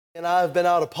And I've been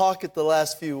out of pocket the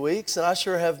last few weeks, and I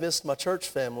sure have missed my church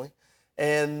family.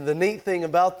 And the neat thing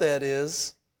about that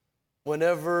is,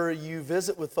 whenever you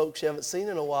visit with folks you haven't seen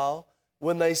in a while,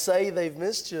 when they say they've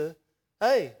missed you,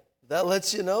 hey, that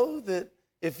lets you know that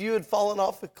if you had fallen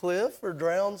off a cliff or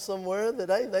drowned somewhere, that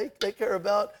hey, they care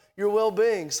about your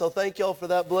well-being. So thank y'all for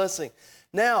that blessing.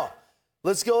 Now,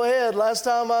 let's go ahead. Last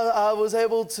time I was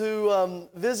able to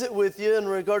visit with you in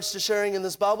regards to sharing in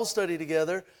this Bible study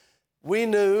together, we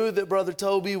knew that Brother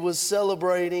Toby was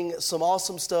celebrating some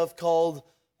awesome stuff called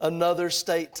another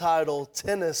state title,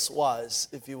 tennis-wise,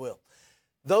 if you will.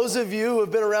 Those of you who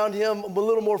have been around him a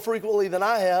little more frequently than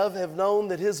I have known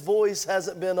that his voice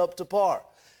hasn't been up to par.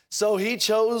 So he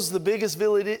chose the biggest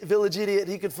village idiot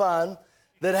he could find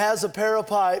that has a pair of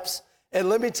pipes. And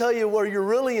let me tell you where you're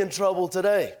really in trouble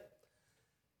today.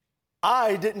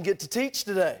 I didn't get to teach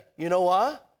today. You know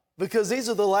why? Because these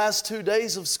are the last 2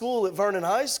 days of school at Vernon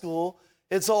High School,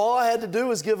 and so all I had to do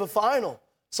was give a final.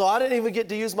 So I didn't even get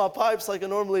to use my pipes like I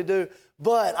normally do.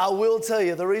 But I will tell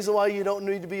you, the reason why you don't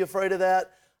need to be afraid of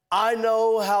that, I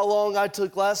know how long I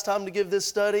took last time to give this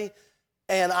study,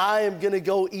 and I am going to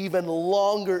go even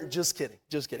longer. Just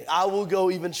kidding. I will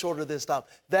go even shorter this time.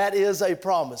 That is a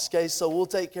promise, okay? So we'll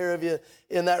take care of you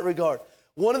in that regard.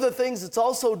 One of the things that's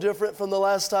also different from the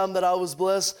last time that I was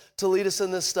blessed to lead us in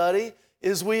this study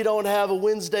is we don't have a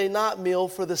Wednesday night meal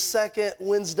for the second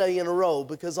Wednesday in a row,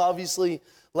 because obviously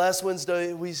last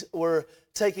Wednesday we were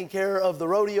taking care of the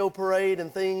rodeo parade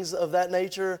and things of that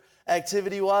nature,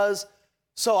 activity-wise.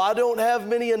 So I don't have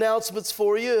many announcements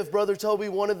for you. If Brother Toby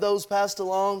wanted those passed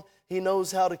along, he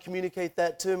knows how to communicate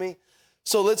that to me.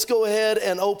 So let's go ahead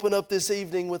and open up this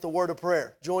evening with a word of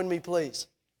prayer. Join me, please.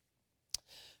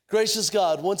 Gracious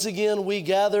God, once again we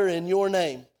gather in your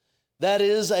name. That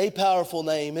is a powerful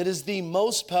name. It is the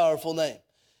most powerful name.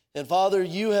 And Father,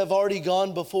 you have already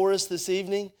gone before us this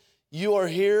evening. You are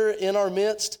here in our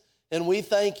midst, and we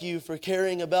thank you for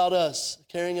caring about us,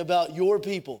 caring about your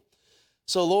people.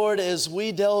 So Lord, as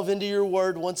we delve into your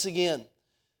word once again,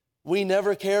 we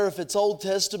never care if it's Old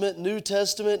Testament, New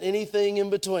Testament, anything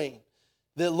in between,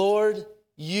 that Lord,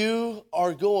 you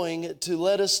are going to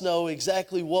let us know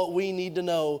exactly what we need to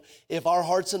know if our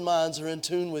hearts and minds are in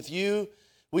tune with you.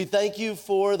 We thank you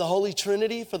for the Holy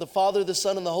Trinity, for the Father, the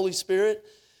Son, and the Holy Spirit.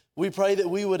 We pray that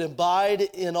we would abide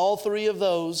in all three of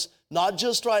those, not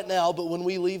just right now, but when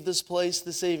we leave this place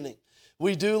this evening.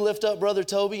 We do lift up Brother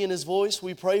Toby and his voice.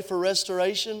 We pray for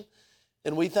restoration,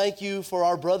 and we thank you for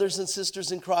our brothers and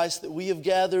sisters in Christ that we have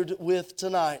gathered with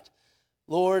tonight.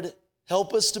 Lord,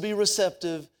 help us to be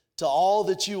receptive to all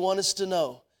that you want us to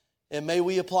know, and may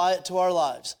we apply it to our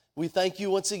lives. We thank you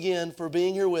once again for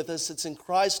being here with us. It's in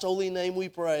Christ's holy name we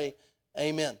pray.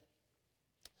 Amen.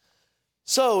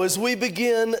 So as we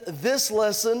begin this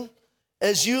lesson,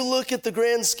 as you look at the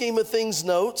grand scheme of things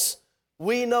notes,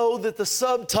 we know that the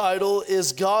subtitle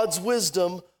is God's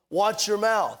Wisdom, Watch Your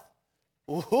Mouth.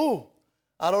 Woohoo!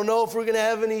 I don't know if we're going to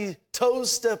have any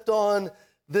toes stepped on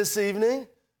this evening,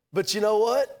 but you know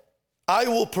what? I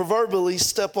will proverbially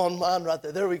step on mine right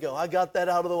there. There we go. I got that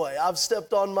out of the way. I've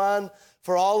stepped on mine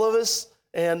for all of us,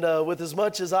 and with as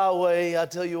much as I weigh, I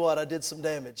tell you what, I did some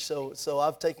damage. So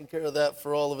I've taken care of that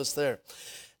for all of us there.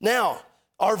 Now,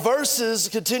 our verses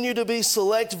continue to be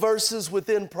select verses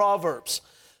within Proverbs,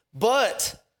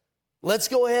 but let's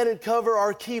go ahead and cover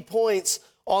our key points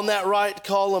on that right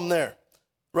column there,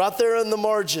 right there in the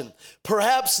margin.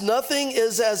 Perhaps nothing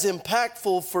is as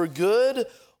impactful for good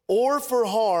or for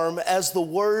harm as the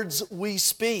words we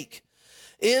speak.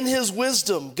 In his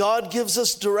wisdom, God gives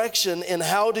us direction in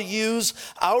how to use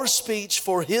our speech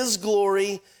for his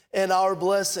glory and our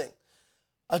blessing.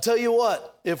 I tell you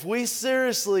what, if we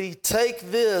seriously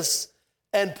take this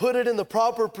and put it in the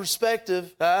proper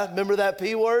perspective, remember that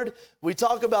P word? We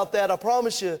talk about that, I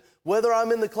promise you, whether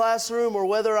I'm in the classroom or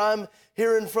whether I'm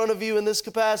here in front of you in this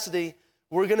capacity,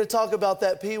 we're going to talk about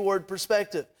that P word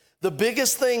perspective. The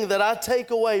biggest thing that I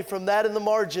take away from that in the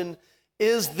margin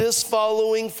is this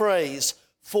following phrase,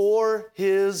 for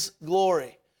his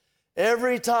glory.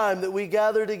 Every time that we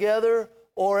gather together,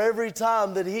 or every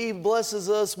time that he blesses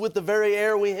us with the very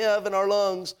air we have in our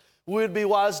lungs, we would be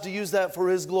wise to use that for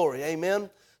his glory. Amen?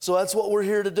 So that's what we're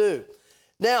here to do.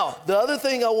 Now, the other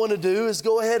thing I want to do is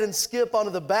go ahead and skip onto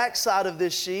the back side of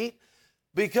this sheet,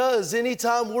 because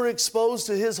anytime we're exposed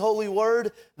to his holy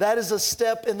word, that is a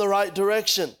step in the right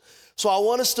direction. So I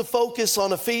want us to focus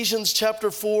on Ephesians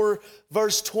chapter 4,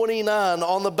 verse 29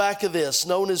 on the back of this,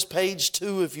 known as page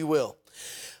 2, if you will.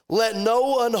 Let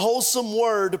no unwholesome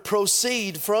word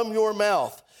proceed from your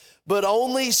mouth, but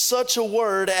only such a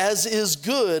word as is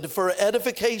good for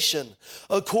edification,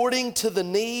 according to the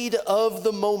need of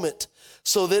the moment,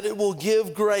 so that it will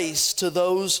give grace to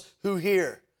those who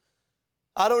hear.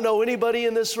 I don't know anybody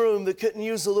in this room that couldn't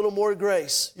use a little more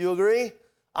grace. You agree?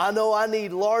 I know I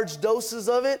need large doses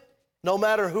of it, no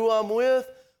matter who I'm with,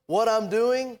 what I'm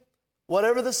doing,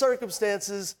 whatever the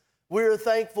circumstances. We are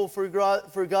thankful for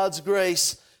God's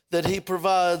grace that He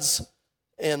provides.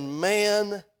 And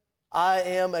man, I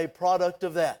am a product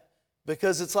of that.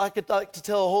 Because it's like I'd like to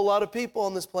tell a whole lot of people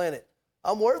on this planet,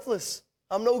 I'm worthless.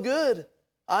 I'm no good.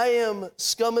 I am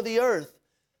scum of the earth.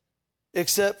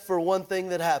 Except for one thing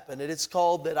that happened. And it's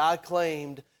called that I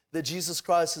claimed that Jesus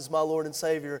Christ is my Lord and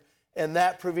Savior. And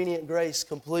that prevenient grace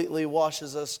completely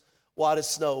washes us white as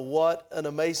snow. What an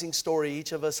amazing story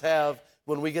each of us have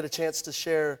when we get a chance to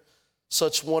share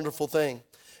such wonderful thing.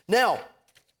 Now,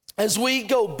 as we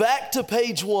go back to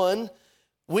page 1,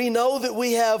 we know that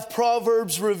we have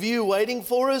Proverbs review waiting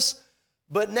for us.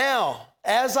 But now,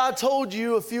 as I told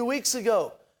you a few weeks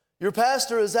ago, your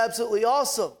pastor is absolutely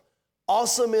awesome.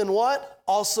 Awesome in what?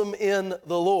 Awesome in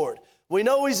the Lord. We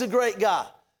know he's a great guy.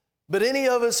 But any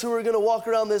of us who are going to walk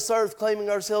around this earth claiming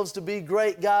ourselves to be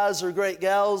great guys or great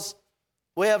gals,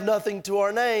 we have nothing to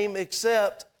our name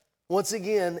except, once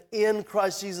again, in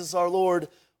Christ Jesus our Lord,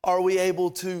 are we able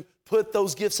to put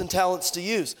those gifts and talents to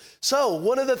use. So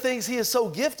one of the things he is so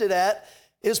gifted at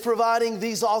is providing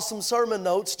these awesome sermon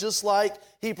notes, just like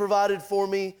he provided for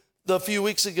me a few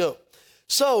weeks ago.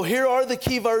 So here are the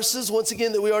key verses, once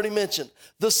again, that we already mentioned.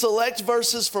 The select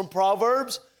verses from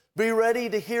Proverbs. Be ready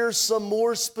to hear some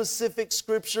more specific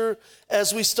scripture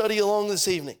as we study along this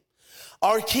evening.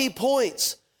 Our key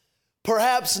points.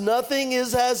 Perhaps nothing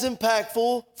is as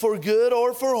impactful for good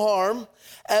or for harm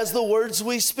as the words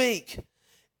we speak.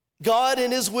 God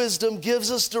in His wisdom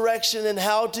gives us direction in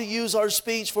how to use our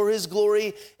speech for His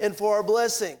glory and for our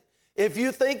blessing. If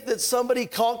you think that somebody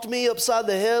conked me upside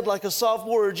the head like a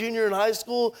sophomore or junior in high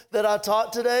school that I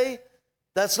taught today,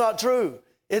 that's not true.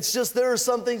 It's just there are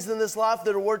some things in this life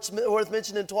that are worth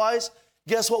mentioning twice.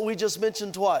 Guess what we just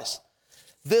mentioned twice?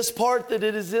 This part that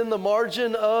it is in the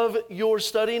margin of your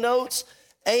study notes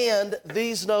and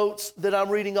these notes that I'm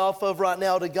reading off of right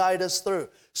now to guide us through.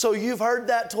 So you've heard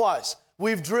that twice.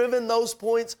 We've driven those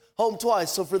points home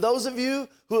twice. So for those of you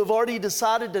who have already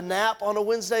decided to nap on a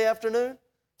Wednesday afternoon,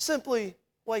 simply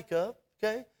wake up,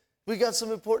 okay? We got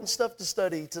some important stuff to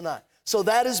study tonight. So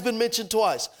that has been mentioned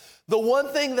twice. The one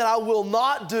thing that I will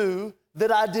not do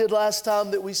that I did last time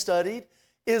that we studied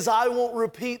is I won't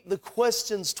repeat the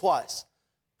questions twice.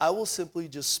 I will simply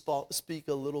just speak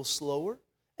a little slower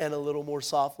and a little more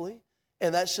softly,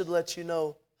 and that should let you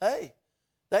know, hey,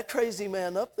 that crazy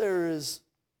man up there is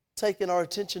taking our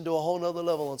attention to a whole nother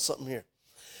level on something here.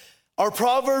 Our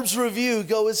Proverbs review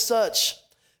go as such.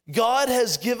 God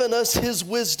has given us His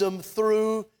wisdom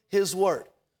through His Word.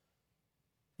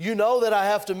 You know that I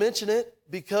have to mention it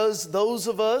because those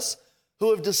of us who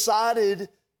have decided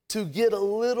to get a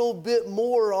little bit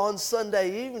more on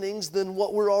Sunday evenings than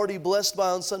what we're already blessed by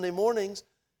on Sunday mornings,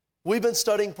 we've been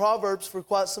studying Proverbs for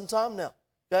quite some time now,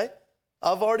 okay?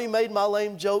 I've already made my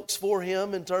lame jokes for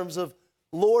him in terms of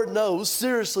Lord knows,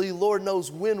 seriously, Lord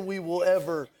knows when we will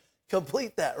ever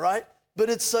complete that, right? But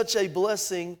it's such a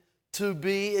blessing to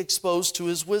be exposed to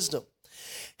His wisdom.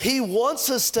 He wants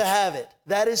us to have it.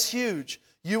 That is huge.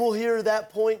 You will hear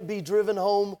that point be driven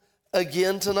home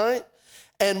again tonight.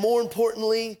 And more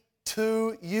importantly,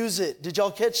 to use it. Did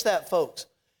y'all catch that, folks?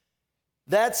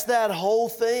 That's that whole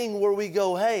thing where we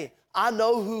go, hey, I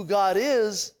know who God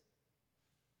is,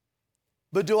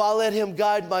 but do I let Him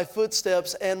guide my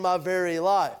footsteps and my very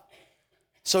life?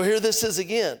 So here this is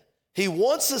again. He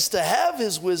wants us to have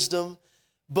His wisdom,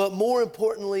 but more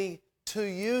importantly, to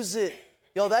use it.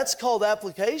 Y'all, that's called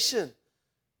application.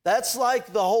 That's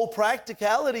like the whole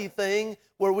practicality thing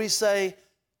where we say,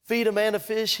 feed a man a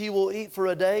fish, he will eat for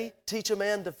a day. Teach a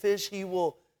man to fish, he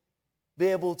will be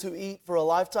able to eat for a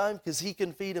lifetime because he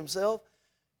can feed himself.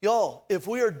 Y'all, if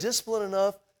we are disciplined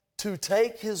enough to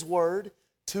take His word,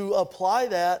 to apply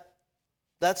that,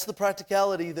 that's the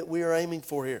practicality that we are aiming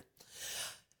for here.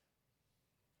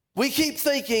 We keep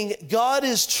thinking God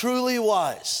is truly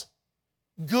wise,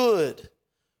 good,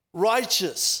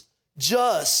 righteous,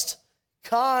 just,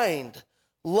 kind,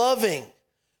 loving,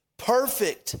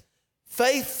 perfect,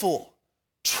 faithful,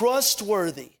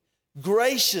 trustworthy,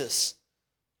 gracious.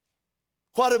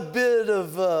 Quite a bit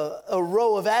of a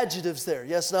row of adjectives there,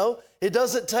 yes, no? It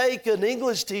doesn't take an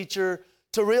English teacher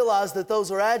to realize that those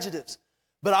are adjectives.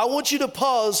 But I want you to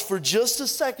pause for just a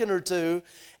second or two,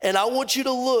 and I want you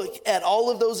to look at all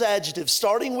of those adjectives,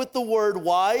 starting with the word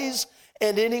wise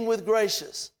and ending with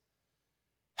gracious.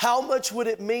 How much would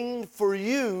it mean for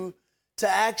you to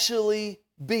actually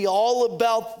be all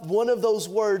about one of those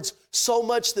words so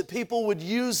much that people would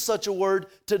use such a word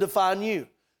to define you.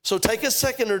 So take a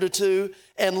second or two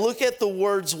and look at the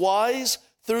words wise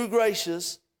through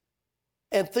gracious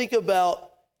and think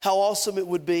about how awesome it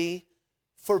would be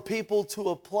for people to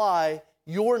apply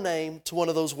your name to one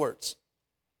of those words.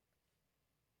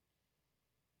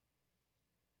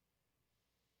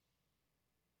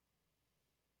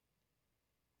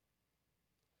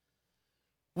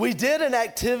 We did an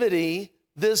activity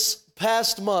this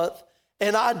past month,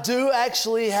 and I do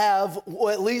actually have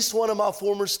at least one of my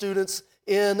former students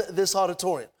in this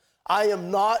auditorium. I am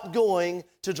not going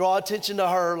to draw attention to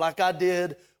her like I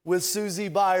did with Susie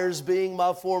Byers being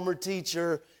my former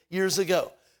teacher years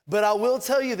ago. But I will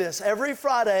tell you this, every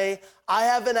Friday I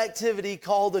have an activity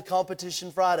called the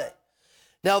Competition Friday.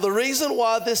 Now the reason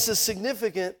why this is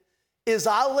significant is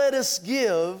I let us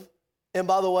give, and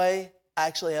by the way, I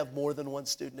actually have more than one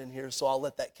student in here, so I'll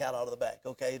let that cat out of the bag,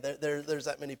 okay? There's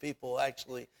that many people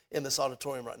actually in this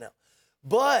auditorium right now.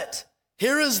 But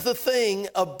here is the thing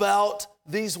about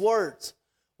these words.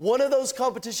 One of those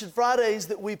Competition Fridays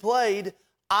that we played,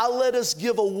 I let us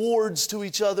give awards to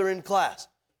each other in class.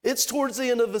 It's towards the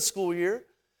end of the school year.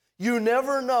 You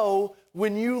never know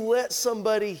when you let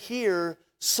somebody hear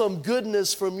some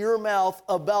goodness from your mouth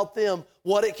about them,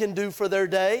 what it can do for their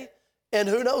day, and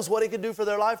who knows what it can do for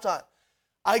their lifetime.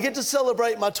 I get to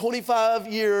celebrate my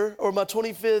 25-year or my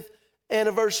 25th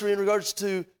anniversary in regards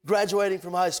to graduating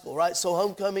from high school, right? So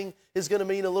homecoming is going to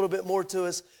mean a little bit more to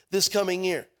us this coming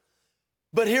year.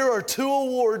 But here are two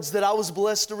awards that I was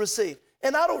blessed to receive.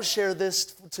 And I don't share this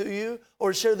to you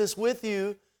or share this with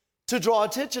you to draw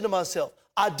attention to myself.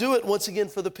 I do it once again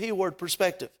for the P word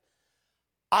perspective.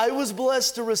 I was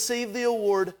blessed to receive the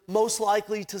award most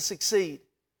likely to succeed.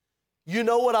 You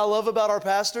know what I love about our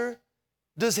pastor?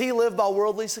 Does he live by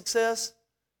worldly success?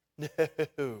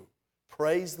 No.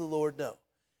 Praise the Lord, no.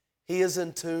 He is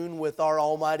in tune with our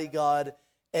Almighty God,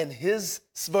 and his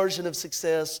version of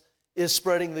success is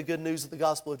spreading the good news of the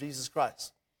gospel of Jesus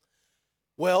Christ.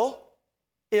 Well,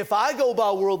 if I go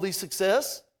by worldly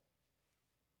success,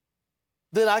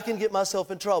 then I can get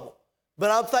myself in trouble. But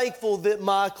I'm thankful that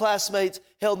my classmates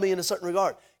held me in a certain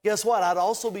regard. Guess what? I'd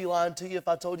also be lying to you if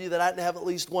I told you that I didn't have at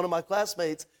least one of my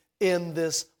classmates in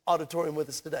this auditorium with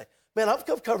us today. Man, I'm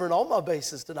covering all my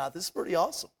bases tonight. This is pretty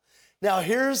awesome. Now,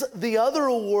 here's the other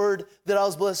award that I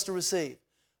was blessed to receive.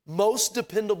 Most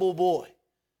Dependable Boy.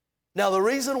 Now, the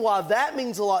reason why that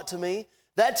means a lot to me,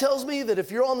 that tells me that if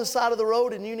you're on the side of the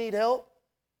road and you need help,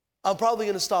 I'm probably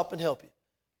going to stop and help you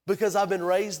because I've been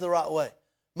raised the right way.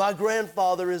 My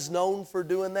grandfather is known for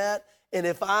doing that, and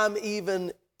if I'm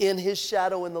even in his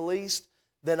shadow in the least,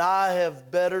 then I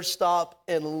have better stop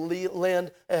and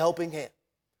lend a helping hand.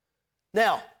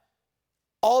 Now,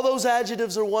 all those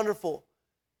adjectives are wonderful,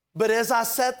 but as I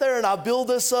sat there and I build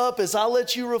this up, as I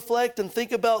let you reflect and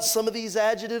think about some of these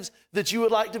adjectives that you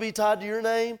would like to be tied to your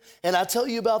name, and I tell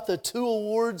you about the 2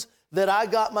 awards that I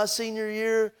got my senior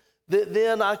year that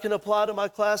then I can apply to my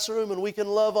classroom and we can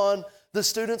love on the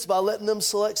students by letting them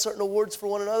select certain awards for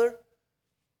one another,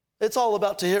 it's all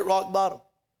about to hit rock bottom.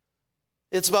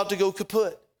 It's about to go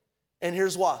kaput. And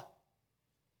here's why.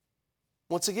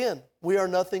 Once again, we are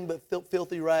nothing but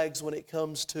filthy rags when it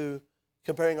comes to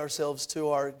comparing ourselves to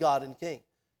our God and King,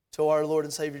 to our Lord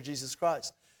and Savior Jesus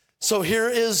Christ. So here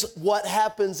is what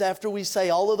happens after we say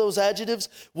all of those adjectives.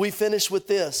 We finish with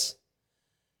this.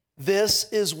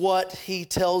 This is what he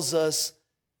tells us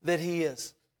that he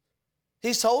is.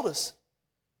 He's told us.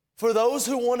 For those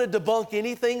who want to debunk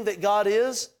anything that God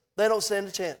is, they don't stand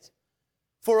a chance.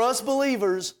 For us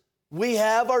believers, we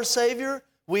have our Savior,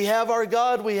 we have our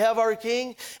God, we have our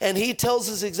King, and he tells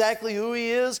us exactly who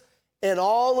he is, and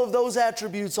all of those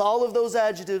attributes, all of those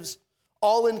adjectives,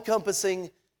 all encompassing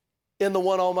in the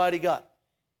one Almighty God.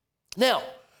 Now,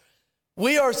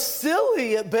 we are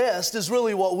silly at best is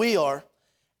really what we are,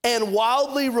 and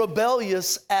wildly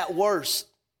rebellious at worst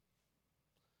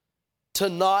to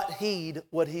not heed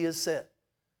what he has said.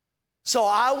 So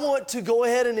I want to go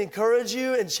ahead and encourage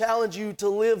you and challenge you to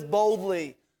live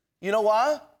boldly. You know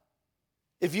why?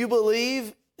 If you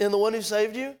believe in the one who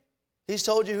saved you, he's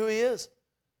told you who he is.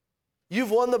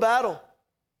 You've won the battle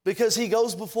because he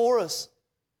goes before us.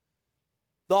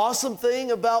 The awesome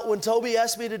thing about when Toby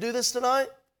asked me to do this tonight,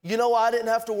 you know why I didn't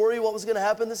have to worry what was going to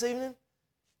happen this evening?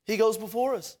 He goes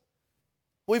before us.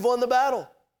 We've won the battle.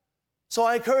 So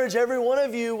I encourage every one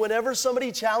of you, whenever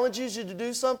somebody challenges you to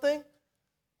do something,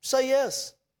 say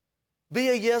yes. Be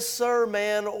a yes, sir,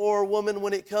 man or woman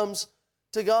when it comes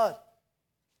to God.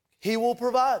 He will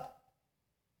provide.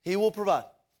 He will provide.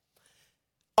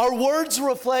 Our words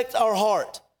reflect our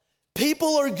heart.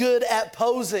 People are good at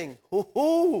posing.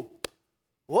 Ooh,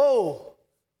 whoa,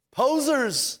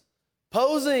 posers,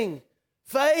 posing,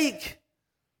 fake.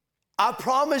 I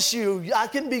promise you, I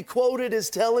can be quoted as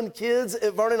telling kids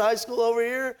at Vernon High School over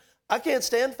here, I can't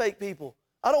stand fake people.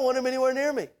 I don't want them anywhere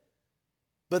near me.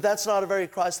 But that's not a very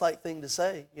Christ-like thing to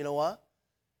say. You know why?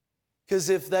 Because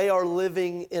if they are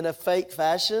living in a fake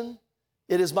fashion,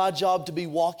 it is my job to be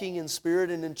walking in spirit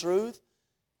and in truth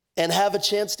and have a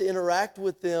chance to interact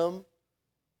with them.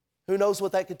 Who knows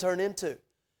what that could turn into?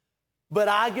 But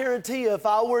I guarantee you, if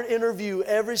I were to interview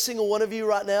every single one of you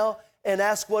right now and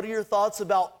ask what are your thoughts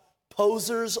about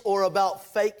posers or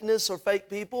about fakeness or fake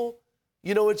people,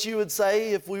 you know what you would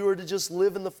say if we were to just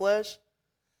live in the flesh?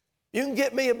 You can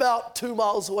get me about 2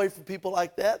 miles away from people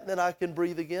like that, and then I can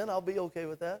breathe again. I'll be okay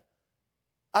with that.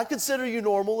 I consider you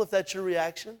normal if that's your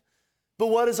reaction. But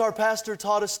what has our pastor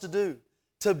taught us to do?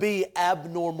 To be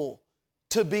abnormal,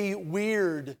 to be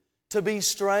weird, to be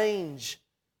strange.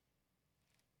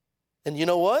 And you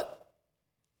know what?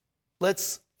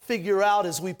 Let's figure out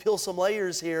as we peel some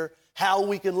layers here how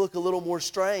we can look a little more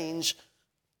strange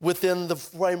within the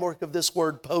framework of this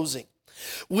word posing.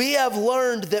 We have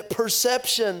learned that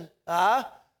perception,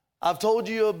 I've told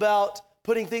you about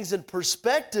putting things in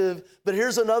perspective, but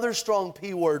here's another strong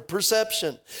P word,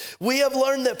 perception. We have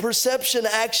learned that perception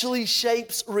actually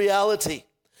shapes reality.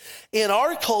 In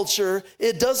our culture,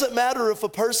 it doesn't matter if a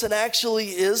person actually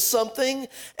is something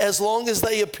as long as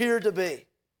they appear to be.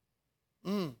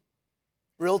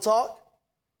 Real talk?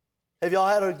 Have y'all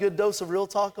had a good dose of real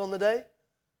talk on the day?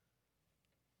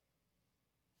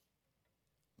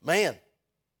 Man,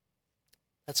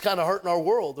 that's kind of hurting our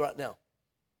world right now.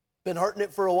 Been hurting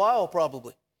it for a while,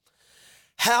 probably.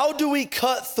 How do we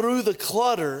cut through the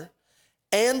clutter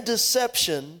and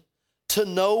deception to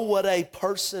know what a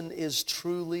person is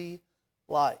truly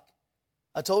like?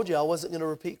 I told you I wasn't going to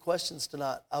repeat questions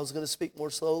tonight. I was going to speak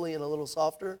more slowly and a little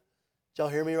softer. Did y'all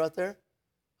hear me right there?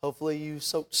 Hopefully you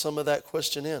soaked some of that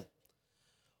question in.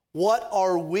 What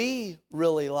are we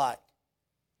really like?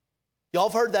 Y'all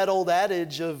have heard that old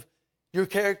adage of your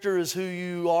character is who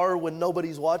you are when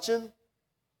nobody's watching?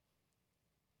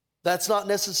 That's not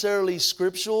necessarily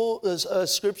scriptural,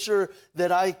 scripture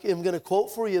that I am going to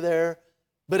quote for you there,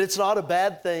 but it's not a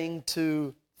bad thing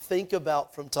to think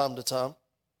about from time to time.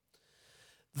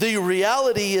 The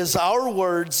reality is our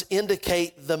words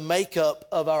indicate the makeup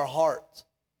of our heart.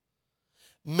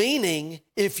 Meaning,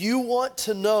 if you want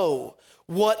to know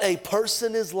what a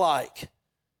person is like,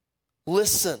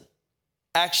 listen.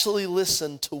 Actually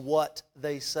listen to what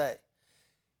they say.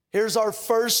 Here's our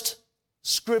first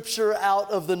scripture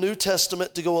out of the New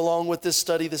Testament to go along with this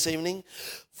study this evening.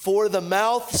 For the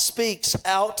mouth speaks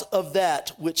out of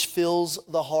that which fills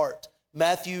the heart.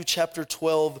 Matthew chapter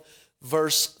 12,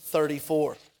 verse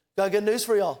 34. Got good news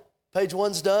for y'all. Page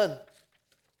 1's done.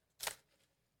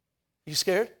 You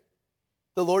scared?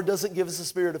 The Lord doesn't give us a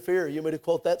spirit of fear. You want me to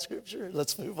quote that scripture?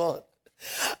 Let's move on.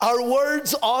 Our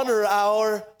words honor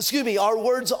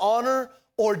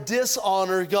or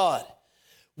dishonor God.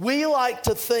 We like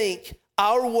to think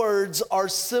our words are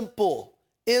simple,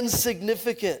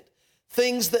 insignificant,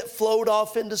 things that float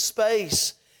off into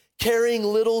space, carrying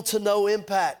little to no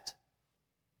impact.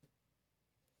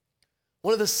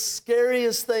 One of the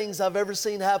scariest things I've ever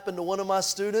seen happen to one of my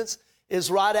students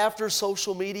is right after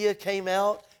social media came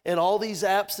out and all these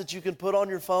apps that you can put on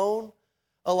your phone,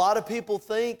 a lot of people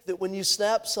think that when you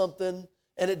snap something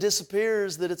and it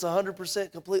disappears, that it's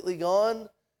 100% completely gone.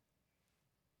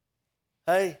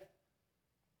 Hey,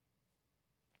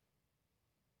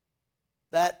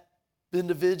 that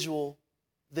individual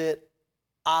that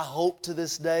I hope to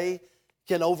this day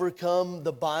can overcome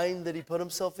the bind that he put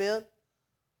himself in,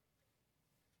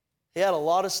 he had a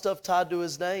lot of stuff tied to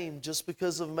his name just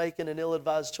because of making an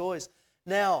ill-advised choice.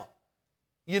 Now,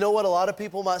 you know what a lot of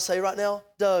people might say right now?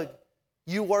 Doug,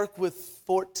 you work with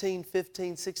 14,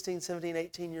 15, 16, 17,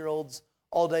 18-year-olds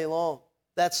all day long.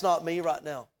 That's not me right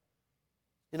now.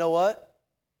 You know what?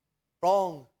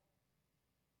 Wrong.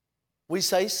 We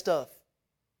say stuff.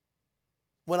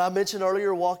 When I mentioned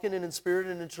earlier walking in spirit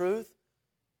and in truth,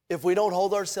 if we don't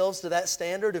hold ourselves to that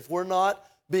standard, if we're not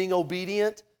being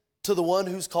obedient to the one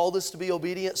who's called us to be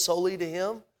obedient solely to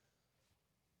Him,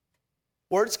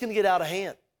 words can get out of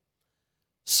hand.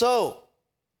 So,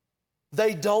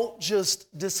 they don't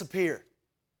just disappear.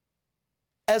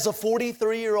 As a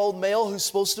 43-year-old male who's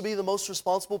supposed to be the most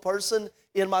responsible person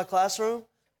in my classroom,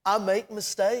 I make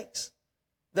mistakes.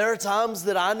 There are times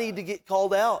that I need to get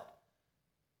called out.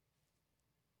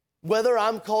 Whether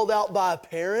I'm called out by a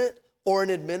parent or an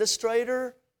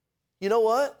administrator, you know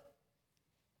what?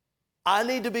 I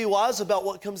need to be wise about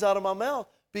what comes out of my mouth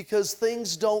because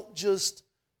things don't just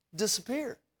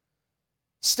disappear.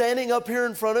 Standing up here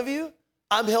in front of you,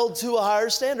 I'm held to a higher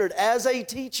standard. As a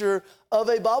teacher of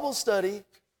a Bible study,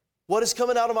 what is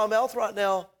coming out of my mouth right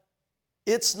now,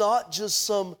 it's not just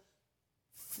some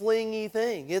flingy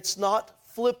thing. It's not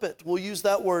flippant. We'll use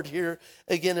that word here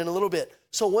again in a little bit.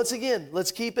 So once again,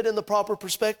 let's keep it in the proper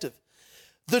perspective.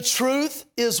 The truth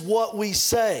is what we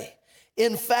say.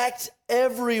 In fact,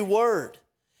 every word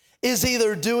is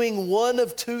either doing one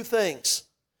of two things.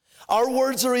 Our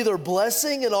words are either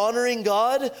blessing and honoring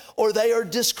God, or they are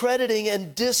discrediting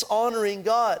and dishonoring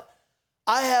God.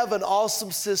 I have an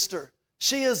awesome sister.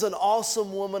 She is an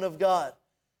awesome woman of God.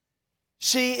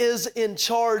 She is in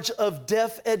charge of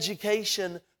deaf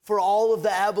education for all of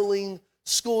the Abilene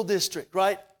School District,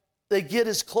 right? They get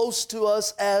as close to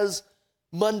us as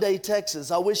Monday,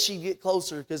 Texas. I wish she'd get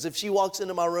closer, because if she walks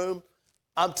into my room,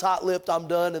 I'm tight-lipped, I'm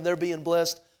done, and they're being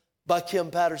blessed by Kim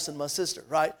Patterson, my sister,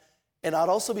 right? And I'd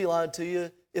also be lying to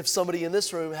you if somebody in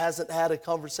this room hasn't had a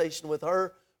conversation with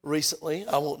her recently.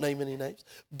 I won't name any names.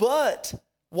 But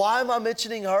why am I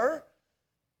mentioning her?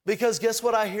 Because guess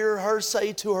what I hear her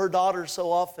say to her daughter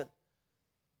so often?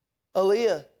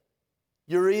 Aaliyah,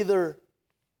 you're either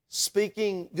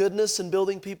speaking goodness and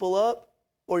building people up,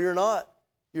 or you're not.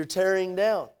 You're tearing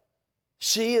down.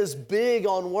 She is big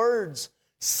on words.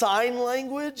 Sign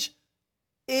language,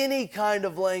 any kind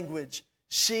of language.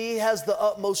 She has the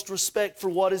utmost respect for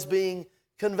what is being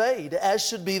conveyed, as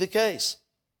should be the case.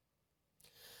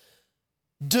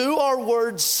 Do our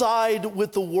words side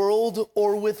with the world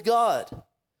or with God?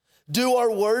 Do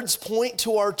our words point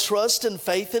to our trust and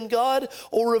faith in God,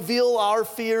 or reveal our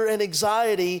fear and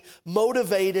anxiety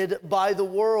motivated by the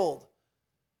world?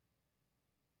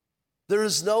 There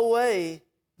is no way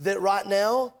that right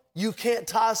now you can't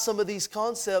tie some of these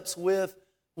concepts with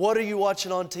what are you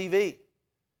watching on TV?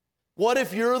 What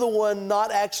if you're the one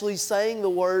not actually saying the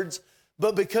words,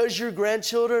 but because your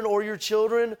grandchildren or your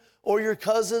children or your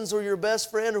cousins or your best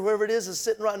friend or whoever it is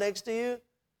sitting right next to you?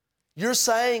 You're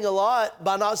saying a lot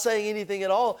by not saying anything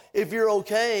at all if you're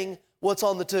okaying what's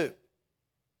on the tube.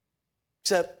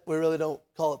 Except we really don't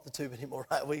call it the tube anymore,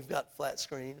 right? We've got flat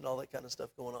screen and all that kind of stuff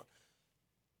going on.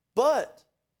 But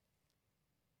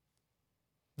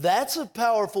that's a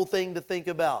powerful thing to think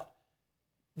about.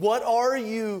 What are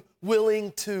you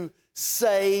willing to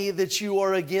say that you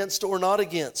are against or not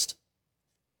against?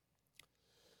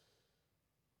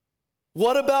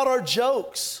 What about our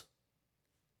jokes?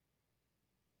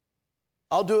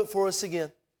 I'll do it for us again.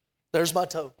 There's my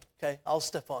toe, okay? I'll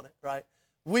step on it, right?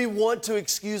 We want to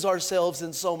excuse ourselves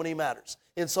in so many matters,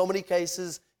 in so many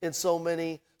cases, in so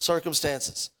many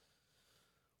circumstances.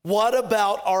 What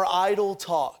about our idle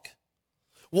talk?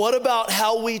 What about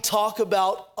how we talk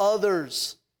about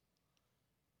others?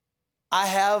 I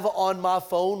have on my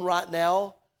phone right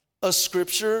now a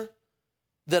scripture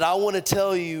that I want to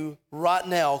tell you right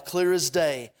now, clear as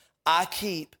day, I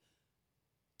keep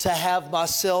to have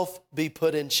myself be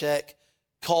put in check,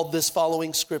 called this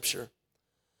following scripture.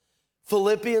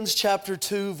 Philippians chapter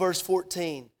 2, verse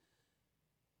 14.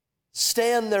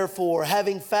 Stand therefore,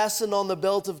 having fastened on the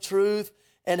belt of truth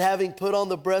and having put on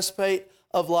the breastplate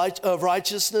of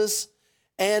righteousness,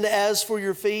 and as for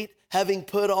your feet, having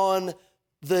put on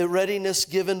the readiness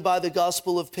given by the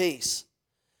gospel of peace.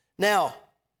 Now,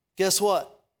 guess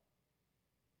what?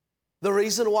 The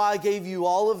reason why I gave you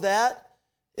all of that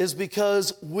is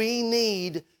because we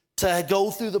need to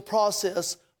go through the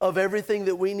process of everything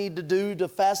that we need to do to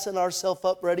fasten ourselves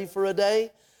up ready for a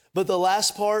day. But the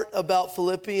last part about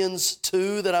Philippians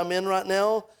 2 that I'm in right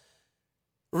now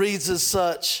reads as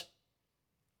such: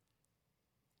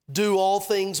 do all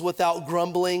things without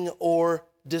grumbling or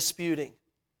disputing.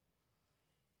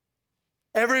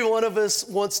 Every one of us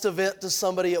wants to vent to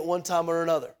somebody at one time or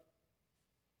another.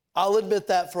 I'll admit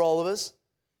that for all of us.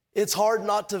 It's hard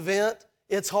not to vent.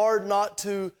 It's hard not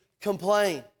to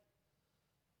complain.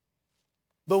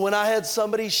 But when I had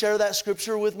somebody share that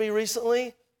scripture with me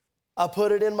recently, I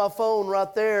put it in my phone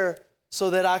right there so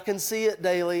that I can see it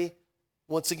daily.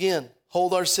 Once again,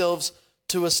 hold ourselves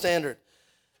to a standard.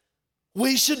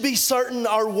 We should be certain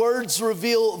our words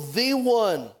reveal the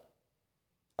one.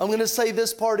 I'm going to say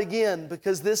this part again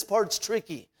because this part's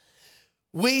tricky.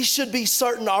 We should be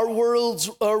certain our words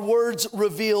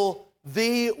reveal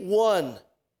the one,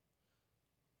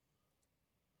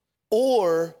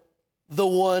 or the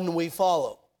one we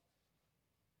follow.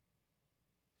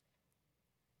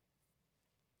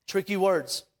 Tricky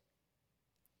words.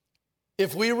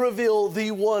 If we reveal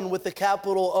the one with the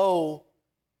capital O,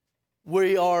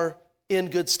 we are in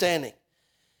good standing.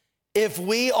 If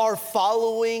we are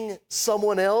following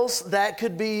someone else, that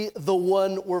could be the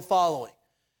one we're following.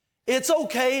 It's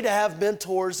okay to have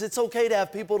mentors. It's okay to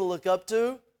have people to look up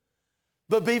to.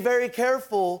 But be very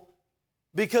careful,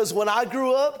 because when I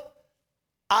grew up,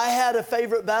 I had a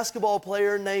favorite basketball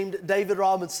player named David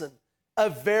Robinson, a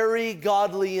very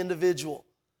godly individual.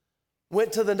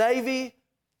 Went to the Navy,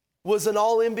 was an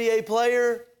all-NBA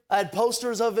player. I had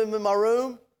posters of him in my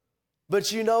room.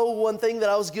 But you know one thing that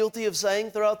I was guilty of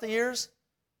saying throughout the years?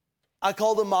 I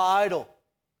called him my idol.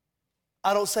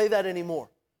 I don't say that anymore.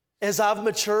 As I've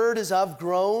matured, as I've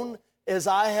grown, as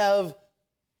I have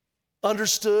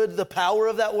understood the power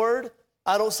of that word,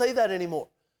 I don't say that anymore.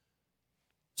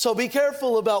 So be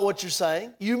careful about what you're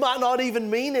saying. You might not even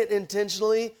mean it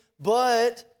intentionally,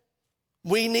 but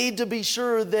we need to be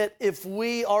sure that if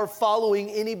we are following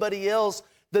anybody else,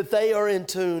 that they are in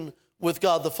tune with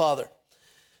God the Father.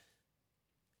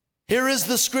 Here is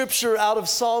the scripture out of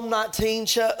Psalm 19,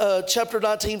 chapter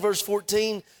 19, verse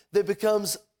 14, that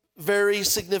becomes very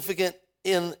significant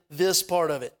in this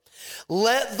part of it.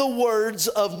 Let the words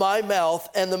of my mouth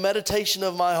and the meditation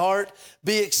of my heart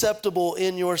be acceptable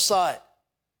in your sight.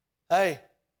 Hey,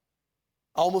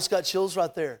 I almost got chills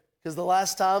right there, because the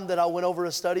last time that I went over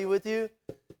a study with you,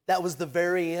 that was the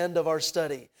very end of our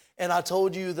study. And I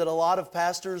told you that a lot of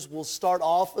pastors will start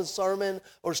off a sermon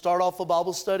or start off a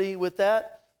Bible study with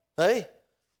that. Hey,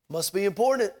 must be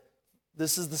important.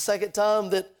 This is the second time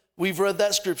that we've read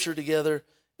that scripture together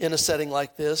in a setting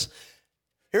like this.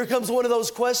 Here comes one of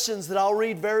those questions that I'll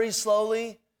read very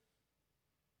slowly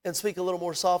and speak a little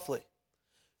more softly.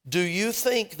 Do you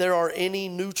think there are any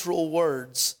neutral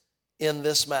words in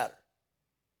this matter?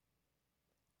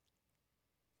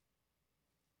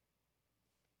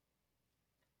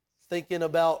 Thinking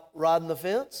about riding the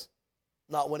fence?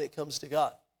 Not when it comes to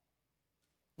God.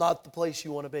 Not the place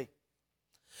you want to be.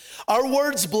 Our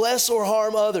words bless or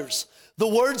harm others. The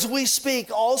words we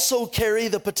speak also carry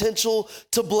the potential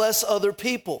to bless other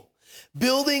people,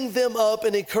 building them up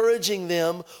and encouraging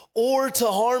them, or to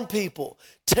harm people,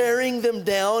 tearing them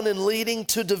down and leading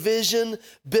to division,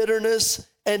 bitterness,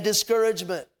 and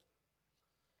discouragement.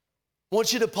 I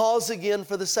want you to pause again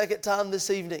for the second time this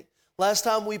evening. Last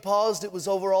time we paused, it was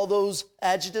over all those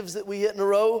adjectives that we hit in a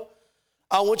row.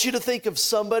 I want you to think of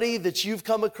somebody that you've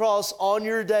come across on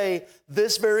your day,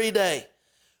 this very day,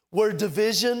 where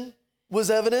division was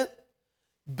evident,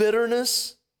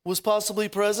 bitterness was possibly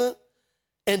present,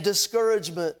 and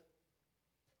discouragement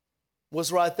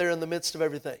was right there in the midst of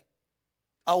everything.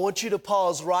 I want you to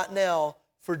pause right now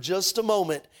for just a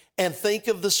moment and think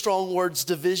of the strong words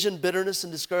division, bitterness,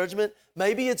 and discouragement.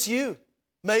 Maybe it's you.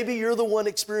 Maybe you're the one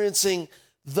experiencing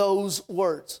those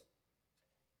words.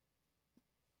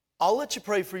 I'll let you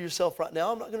pray for yourself right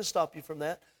now. I'm not going to stop you from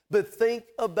that. But think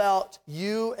about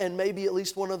you and maybe at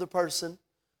least one other person.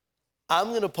 I'm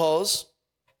going to pause,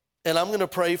 and I'm going to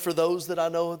pray for those that I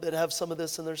know that have some of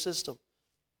this in their system.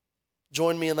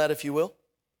 Join me in that if you will.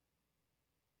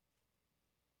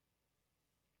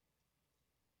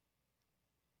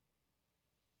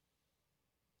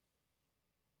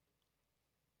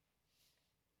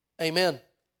 Amen.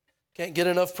 Can't get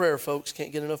enough prayer, folks.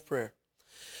 Can't get enough prayer.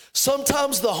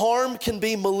 Sometimes the harm can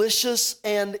be malicious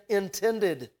and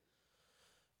intended.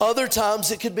 Other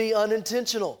times it could be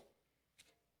unintentional.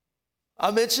 I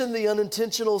mentioned the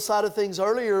unintentional side of things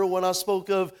earlier when I spoke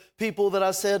of people that I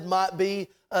said might be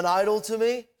an idol to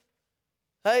me.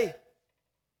 Hey,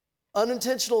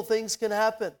 unintentional things can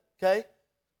happen, okay?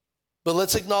 But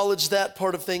let's acknowledge that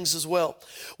part of things as well.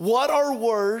 What are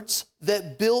words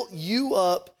that built you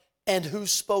up and who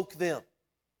spoke them?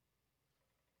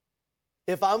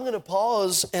 If I'm going to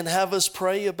pause and have us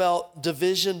pray about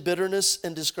division, bitterness,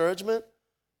 and discouragement,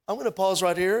 I'm going to pause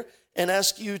right here and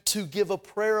ask you to give a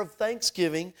prayer of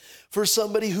thanksgiving for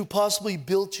somebody who possibly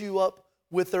built you up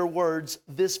with their words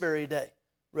this very day.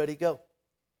 Ready, go.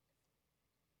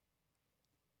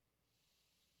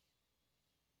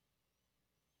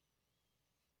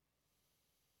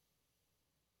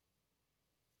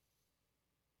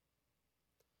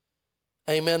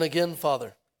 Amen again,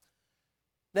 Father.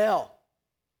 Now,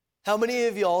 how many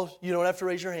of y'all, you don't have to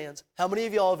raise your hands, how many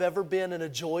of y'all have ever been in a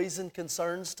joys and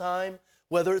concerns time,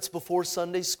 whether it's before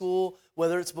Sunday school,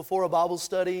 whether it's before a Bible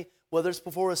study, whether it's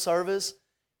before a service,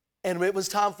 and it was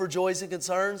time for joys and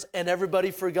concerns, and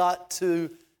everybody forgot to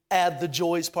add the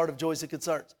joys part of joys and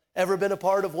concerns? Ever been a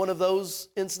part of one of those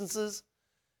instances?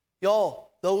 Y'all,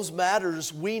 those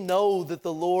matters, we know that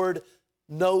the Lord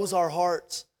knows our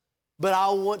hearts. But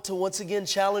I want to once again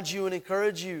challenge you and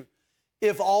encourage you.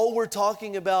 If all we're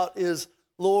talking about is,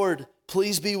 Lord,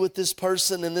 please be with this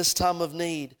person in this time of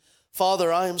need.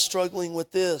 Father, I am struggling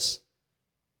with this.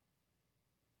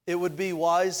 It would be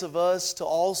wise of us to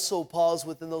also pause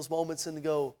within those moments and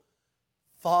go,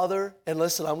 Father, and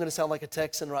listen, I'm going to sound like a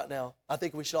Texan right now. I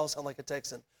think we should all sound like a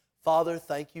Texan. Father,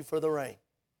 thank you for the rain.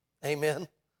 Amen.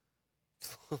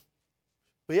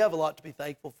 We have a lot to be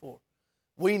thankful for.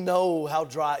 We know how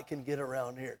dry it can get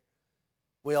around here.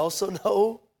 We also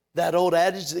know that old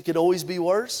adage that could always be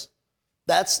worse.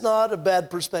 That's not a bad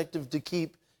perspective to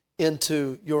keep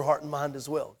into your heart and mind as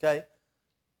well, okay?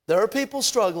 There are people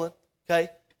struggling, okay?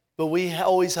 But we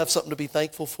always have something to be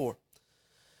thankful for.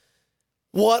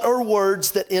 What are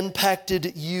words that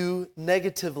impacted you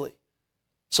negatively?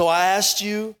 So I asked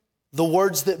you the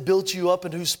words that built you up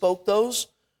and who spoke those.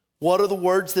 What are the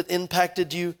words that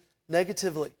impacted you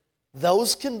negatively?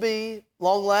 Those can be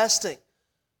long-lasting.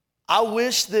 I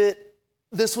wish that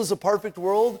this was a perfect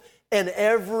world and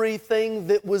everything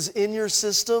that was in your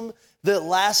system that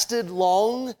lasted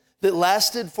long, that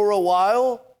lasted for a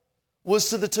while, was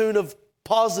to the tune of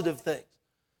positive things.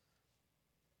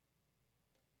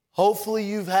 Hopefully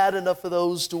you've had enough of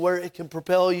those to where it can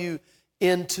propel you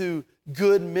into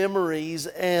good memories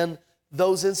and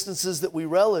those instances that we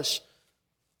relish.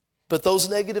 But those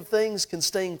negative things can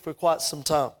sting for quite some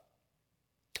time.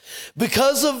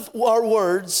 Because of our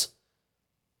words,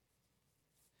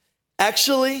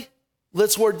 actually,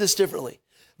 let's word this differently.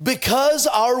 Because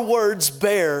our words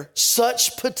bear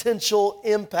such potential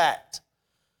impact,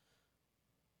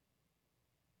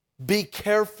 be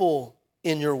careful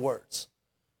in your words.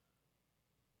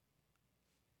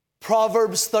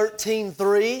 Proverbs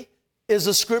 13:3 is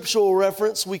a scriptural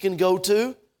reference we can go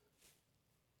to.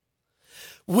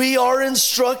 We are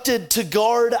instructed to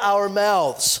guard our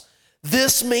mouths.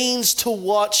 This means to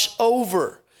watch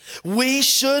over. We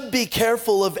should be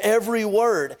careful of every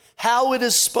word, how it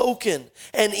is spoken,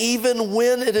 and even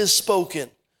when it is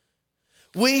spoken.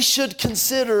 We should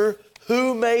consider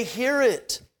who may hear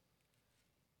it.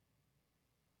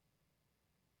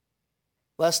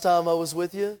 Last time I was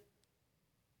with you,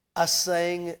 I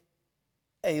sang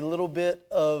a little bit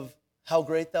of How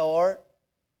Great Thou Art.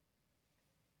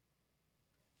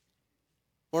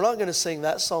 We're not going to sing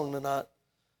that song tonight.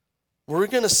 We're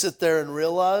going to sit there and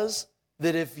realize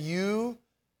that if you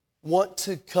want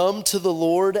to come to the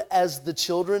Lord as the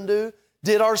children do,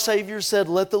 did our Savior said,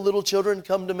 let the little children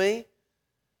come to me?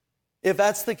 If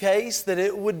that's the case, then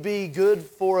it would be good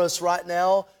for us right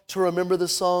now to remember the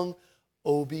song,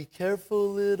 oh, be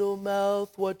careful, little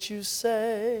mouth, what you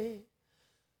say.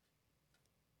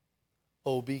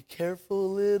 Oh, be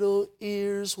careful, little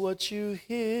ears, what you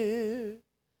hear.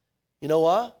 You know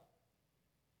why?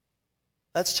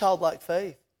 That's childlike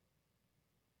faith.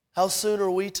 How soon are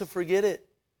we to forget it?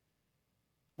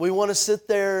 We want to sit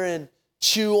there and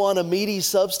chew on a meaty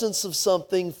substance of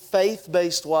something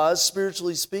faith-based wise,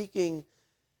 spiritually speaking,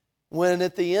 when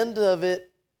at the end of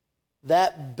it,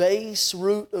 that base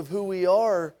root of who we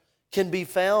are can be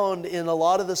found in a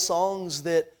lot of the songs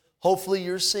that hopefully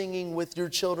you're singing with your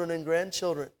children and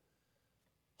grandchildren.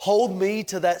 Hold me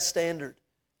to that standard.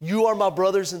 You are my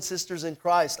brothers and sisters in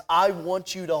Christ. I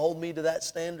want you to hold me to that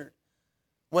standard.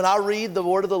 When I read the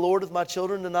word of the Lord with my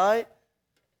children tonight,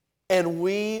 and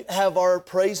we have our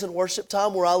praise and worship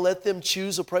time where I let them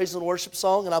choose a praise and worship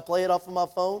song and I play it off of my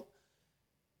phone,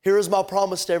 here is my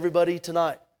promise to everybody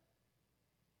tonight.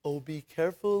 Oh, be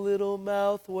careful, little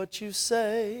mouth, what you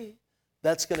say.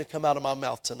 That's going to come out of my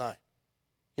mouth tonight.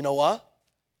 You know why?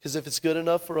 Because if it's good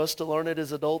enough for us to learn it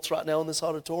as adults right now in this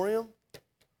auditorium,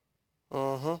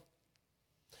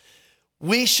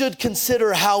 we should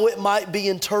consider how it might be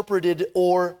interpreted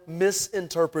or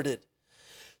misinterpreted.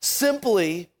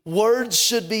 Simply, words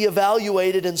should be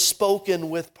evaluated and spoken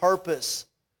with purpose.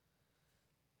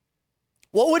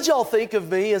 What would y'all think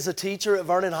of me as a teacher at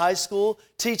Vernon High School,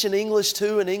 teaching English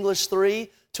 2 and English 3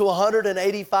 to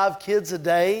 185 kids a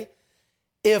day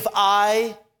if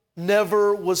I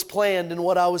never was planned in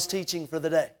what I was teaching for the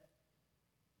day?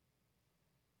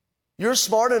 You're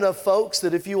smart enough, folks,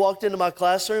 that if you walked into my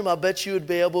classroom, I bet you would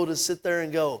be able to sit there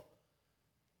and go,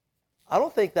 I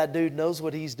don't think that dude knows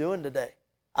what he's doing today.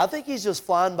 I think he's just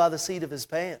flying by the seat of his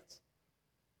pants.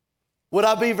 Would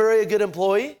I be a very good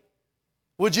employee?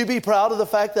 Would you be proud of the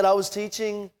fact that I was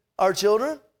teaching our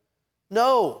children?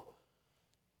 No.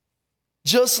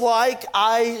 Just like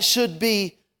I should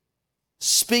be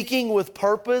speaking with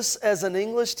purpose as an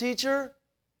English teacher,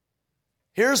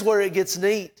 here's where it gets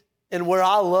neat and where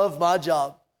I love my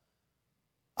job.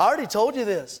 I already told you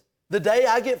this. The day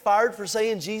I get fired for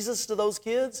saying Jesus to those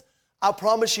kids, I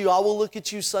promise you I will look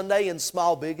at you Sunday and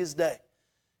smile big as day.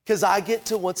 Because I get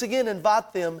to, once again,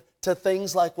 invite them to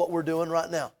things like what we're doing right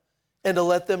now. And to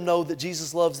let them know that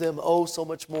Jesus loves them oh so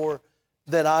much more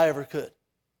than I ever could.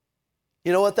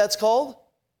 You know what that's called?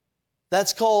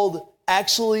 That's called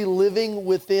actually living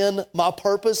within my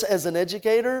purpose as an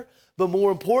educator, but more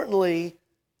importantly,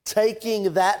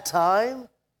 taking that time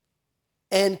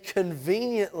and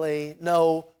conveniently,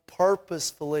 no,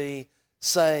 purposefully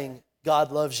saying,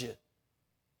 God loves you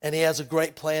and He has a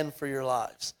great plan for your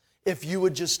lives. If you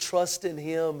would just trust in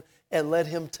Him and let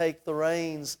Him take the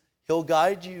reins, He'll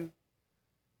guide you.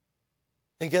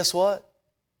 And guess what?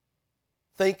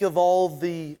 Think of all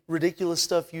the ridiculous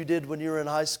stuff you did when you were in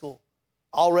high school.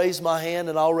 I'll raise my hand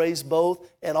and I'll raise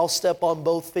both and I'll step on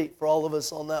both feet for all of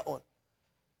us on that one.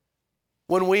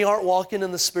 When we aren't walking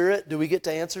in the Spirit, do we get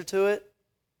to answer to it?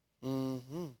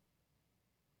 Mm-hmm.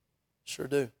 Sure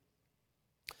do.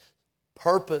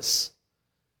 Purpose,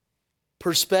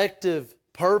 perspective,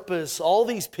 purpose, all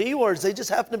these P words, they just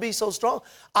happen to be so strong.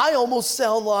 I almost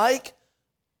sound like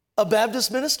a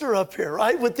Baptist minister up here,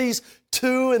 right? With these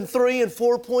 2 and 3 and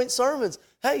 4 point sermons.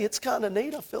 Hey, it's kind of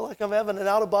neat. I feel like I'm having an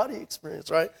out-of-body experience,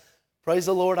 right? Praise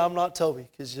the Lord, I'm not Toby,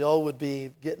 because y'all would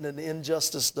be getting an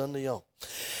injustice done to y'all.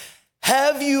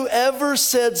 Have you ever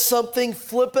said something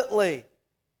flippantly?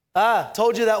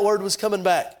 Told you that word was coming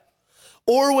back.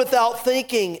 Or without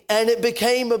thinking, and it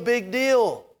became a big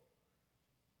deal.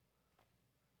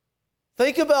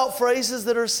 Think about phrases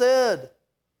that are said.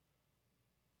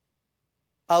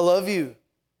 I love you.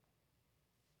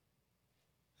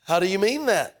 How do you mean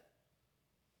that?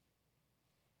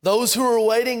 Those who are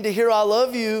waiting to hear I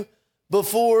love you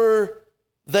before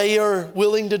they are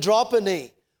willing to drop a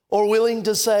knee or willing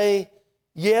to say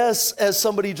yes as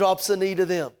somebody drops a knee to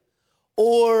them.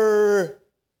 Or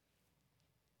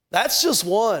that's just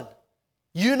one.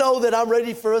 You know that I'm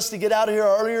ready for us to get out of here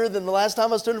earlier than the last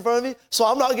time I stood in front of you, so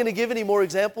I'm not going to give any more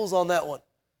examples on that one.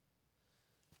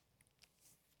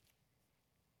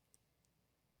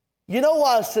 You know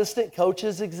why assistant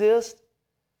coaches exist?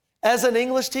 As an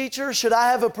English teacher, should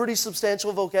I have a pretty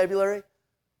substantial vocabulary?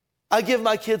 I give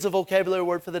my kids a vocabulary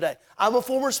word for the day. I'm a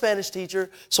former Spanish teacher,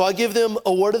 so I give them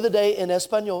a word of the day in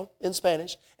Espanol, in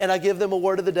Spanish, and I give them a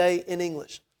word of the day in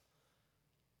English.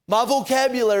 My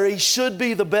vocabulary should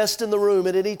be the best in the room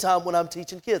at any time when I'm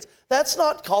teaching kids. That's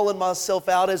not calling myself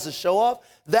out as a show-off.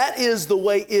 That is the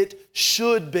way it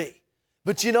should be.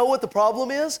 But you know what the problem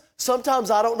is?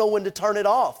 Sometimes I don't know when to turn it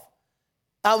off.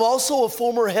 I'm also a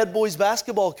former head boys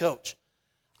basketball coach.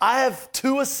 I have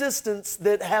 2 assistants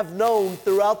that have known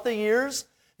throughout the years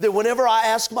that whenever I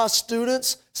ask my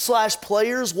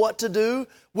students/players what to do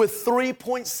with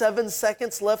 3.7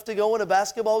 seconds left to go in a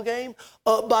basketball game,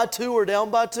 up by 2 or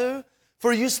down by 2,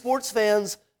 for you sports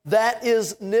fans, that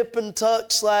is nip and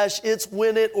tuck / it's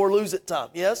win it or lose it time,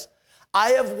 yes?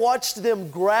 I have watched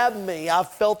them grab me.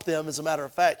 I've felt them, as a matter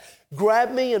of fact,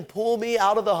 grab me and pull me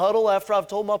out of the huddle after I've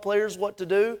told my players what to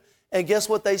do. And guess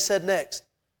what they said next?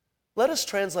 Let us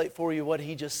translate for you what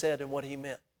he just said and what he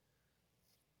meant.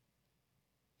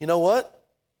 You know what?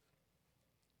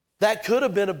 That could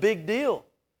have been a big deal.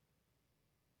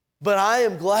 But I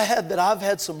am glad that I've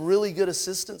had some really good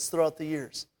assistants throughout the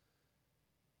years.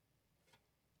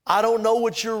 I don't know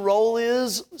what your role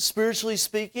is, spiritually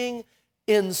speaking,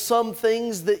 in some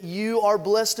things that you are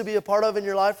blessed to be a part of in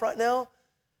your life right now.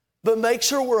 But make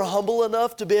sure we're humble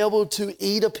enough to be able to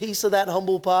eat a piece of that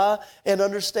humble pie and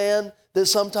understand that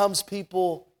sometimes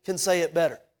people can say it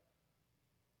better.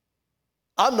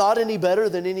 I'm not any better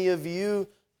than any of you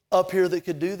up here that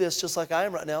could do this just like I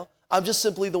am right now. I'm just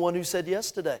simply the one who said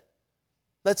yes today.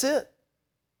 That's it.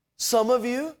 Some of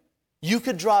you, you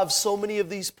could drive so many of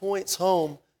these points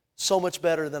home so much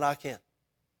better than I can.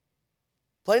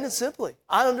 Plain and simply.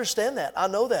 I understand that. I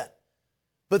know that.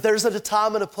 But there's a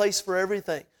time and a place for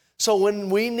everything. So when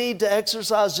we need to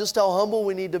exercise just how humble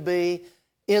we need to be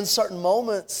in certain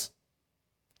moments,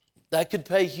 that could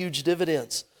pay huge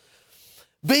dividends.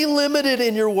 Be limited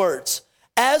in your words.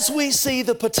 As we see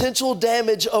the potential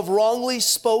damage of wrongly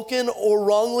spoken or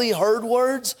wrongly heard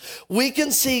words, we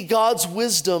can see God's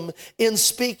wisdom in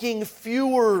speaking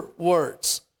fewer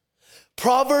words.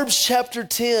 Proverbs chapter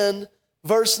 10,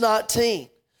 verse 19.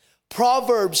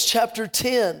 Proverbs chapter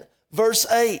 10, verse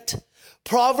 8.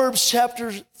 Proverbs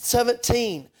chapter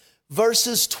 17,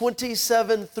 verses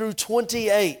 27 through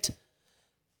 28.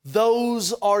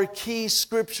 Those are key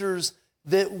scriptures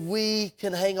that we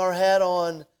can hang our hat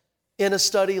on in a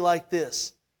study like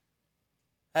this.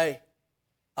 Hey,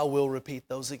 I will repeat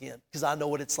those again because I know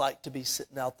what it's like to be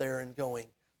sitting out there and going.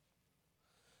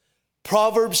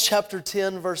 Proverbs chapter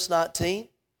 10, verse 19.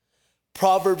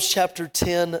 Proverbs chapter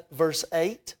 10, verse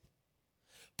 8.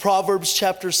 Proverbs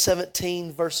chapter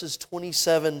 17, verses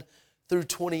 27 through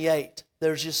 28.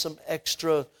 There's just some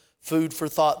extra food for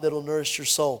thought that'll nourish your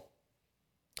soul.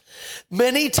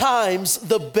 Many times,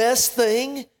 the best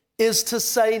thing is to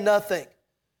say nothing.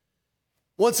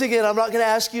 Once again, I'm not going to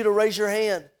ask you to raise your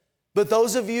hand, but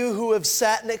those of you who have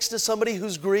sat next to somebody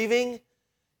who's grieving,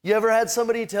 you ever had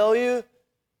somebody tell you,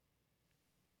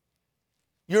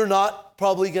 you're not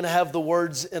probably going to have the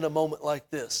words in a moment like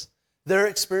this. They're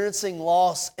experiencing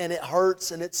loss and it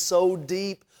hurts and it's so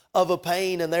deep of a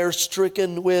pain and they're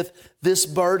stricken with this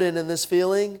burden and this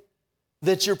feeling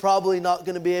that you're probably not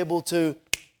going to be able to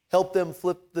help them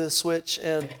flip the switch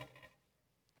and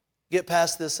get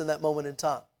past this in that moment in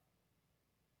time.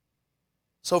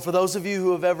 So for those of you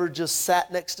who have ever just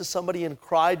sat next to somebody and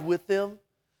cried with them,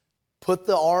 put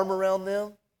the arm around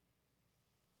them,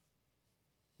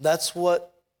 that's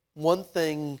what one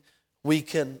thing we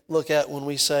can look at when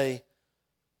we say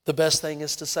the best thing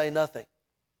is to say nothing.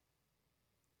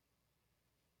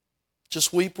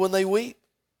 Just weep when they weep.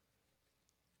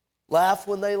 Laugh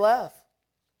when they laugh.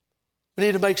 We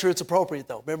need to make sure it's appropriate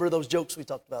though. Remember those jokes we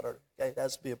talked about earlier? Okay, it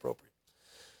has to be appropriate.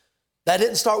 That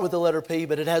didn't start with the letter P,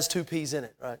 but it has 2 P's in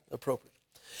it, right? Appropriate.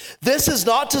 This is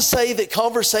not to say that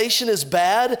conversation is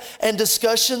bad and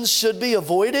discussions should be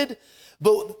avoided,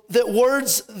 but that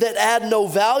words that add no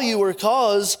value or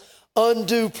cause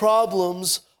undue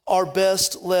problems are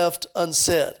best left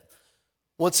unsaid.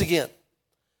 Once again,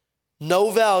 no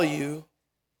value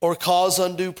or cause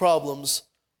undue problems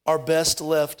are best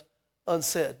left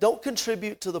unsaid. Don't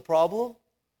contribute to the problem.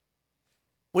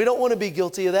 We don't want to be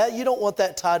guilty of that. You don't want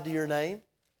that tied to your name.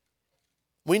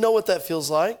 We know what that feels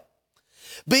like.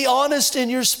 Be honest in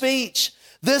your speech.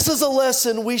 This is a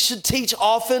lesson we should teach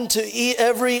often to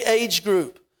every age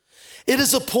group. It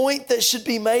is a point that should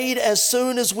be made as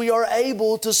soon as we are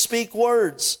able to speak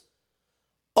words.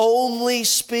 Only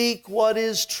speak what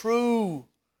is true.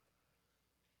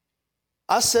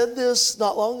 I said this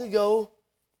not long ago.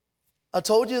 I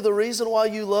told you the reason why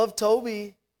you love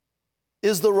Toby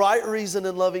is the right reason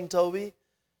in loving Toby.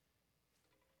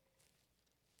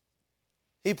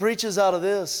 He preaches out of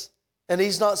this, and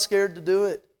he's not scared to do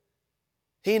it.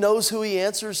 He knows who he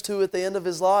answers to at the end of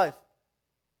his life.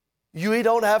 We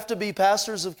don't have to be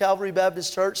pastors of Calvary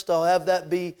Baptist Church to have that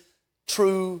be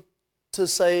true to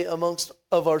say amongst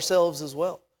of ourselves as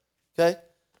well. Okay?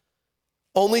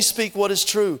 Only speak what is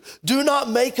true. Do not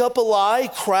make up a lie,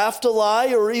 craft a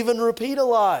lie, or even repeat a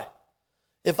lie.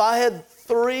 If I had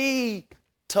 3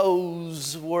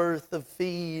 toes worth of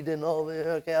feed and all that,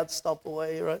 okay, I'd stop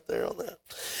away right there on that.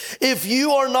 If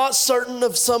you are not certain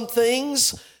of some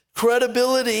things,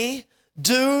 credibility,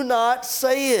 do not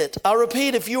say it. I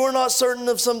repeat, if you are not certain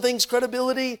of some things,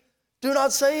 credibility, do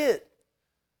not say it.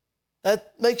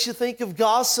 That makes you think of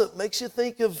gossip, makes you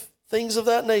think of things of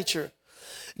that nature.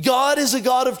 God is a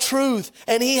God of truth,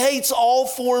 and he hates all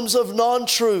forms of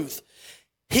non-truth.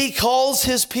 He calls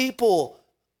his people,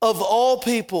 of all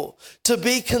people, to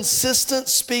be consistent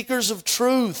speakers of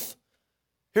truth.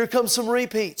 Here comes some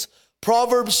repeats.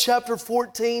 Proverbs chapter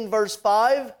 14, verse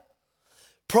 5.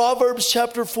 Proverbs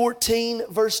chapter 14,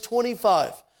 verse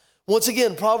 25. Once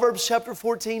again, Proverbs chapter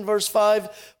 14, verse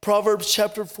 5. Proverbs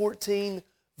chapter 14,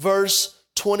 verse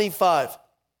 25.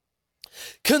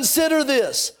 Consider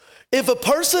this. If a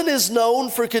person is known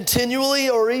for continually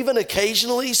or even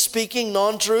occasionally speaking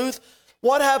non-truth,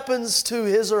 what happens to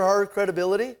his or her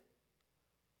credibility?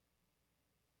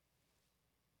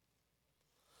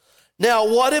 Now,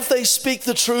 what if they speak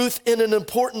the truth in an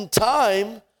important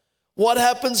time? What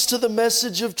happens to the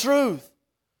message of truth?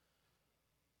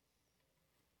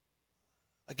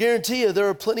 I guarantee you there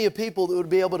are plenty of people that would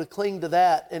be able to cling to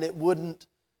that and it wouldn't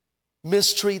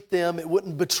mistreat them, it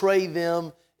wouldn't betray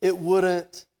them, it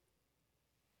wouldn't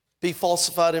be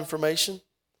falsified information.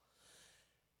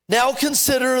 Now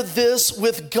consider this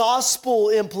with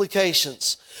gospel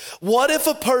implications. What if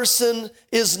a person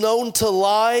is known to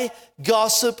lie,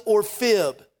 gossip, or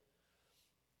fib?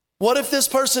 What if this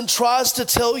person tries to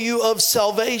tell you of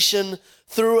salvation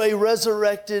through a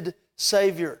resurrected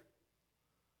Savior?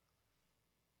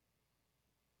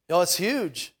 You know, it's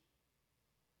huge.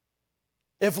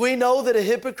 If we know that a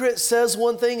hypocrite says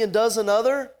one thing and does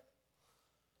another,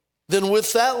 then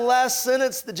with that last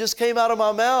sentence that just came out of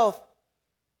my mouth,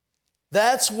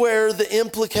 that's where the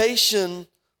implication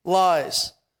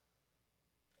lies.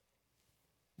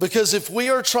 Because if we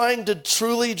are trying to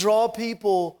truly draw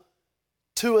people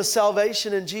to a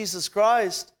salvation in Jesus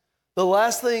Christ, the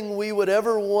last thing we would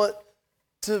ever want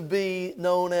to be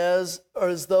known as are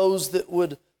as those that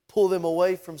would pull them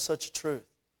away from such truth.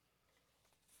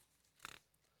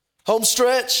 Home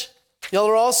stretch. Y'all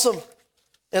are awesome.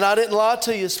 And I didn't lie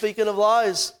to you. Speaking of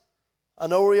lies, I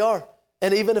know where we are.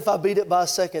 And even if I beat it by a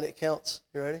second, it counts.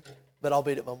 You ready? But I'll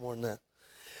beat it by more than that.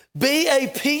 Be a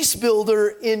peace builder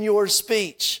in your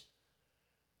speech.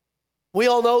 We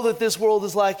all know that this world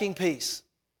is lacking peace.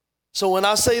 So when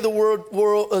I say the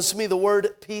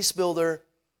word peace builder,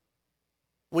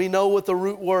 we know what the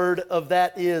root word of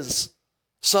that is.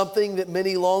 Something that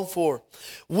many long for.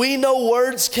 We know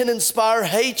words can inspire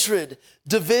hatred,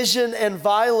 division, and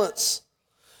violence.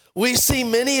 We see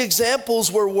many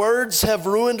examples where words have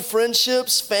ruined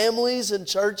friendships, families, and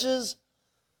churches.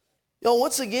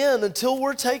 Once again, until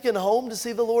we're taken home to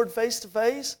see the Lord face to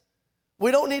face,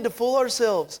 we don't need to fool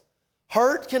ourselves.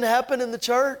 Hurt can happen in the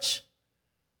church.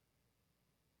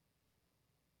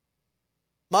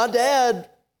 My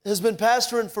dad has been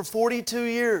pastoring for 42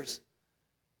 years.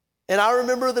 And I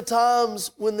remember the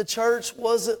times when the church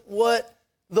wasn't what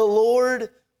the Lord,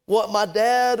 what my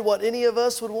dad, what any of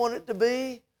us would want it to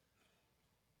be.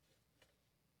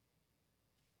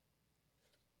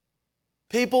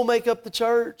 People make up the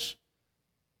church,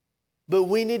 but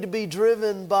we need to be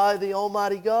driven by the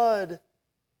Almighty God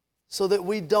so that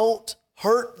we don't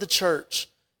hurt the church,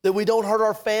 that we don't hurt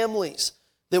our families,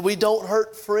 that we don't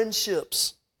hurt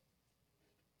friendships.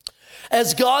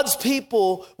 As God's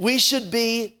people, we should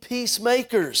be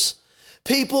peacemakers,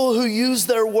 people who use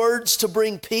their words to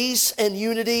bring peace and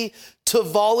unity to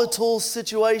volatile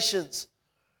situations.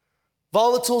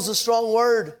 Volatile is a strong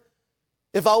word.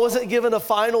 If I wasn't given a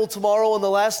final tomorrow on the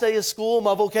last day of school,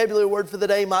 my vocabulary word for the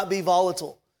day might be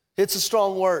volatile. It's a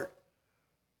strong word.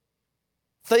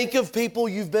 Think of people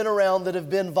you've been around that have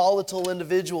been volatile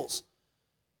individuals.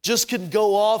 Just could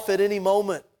go off at any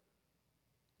moment.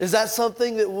 Is that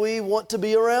something that we want to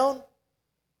be around?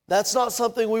 That's not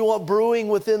something we want brewing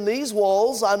within these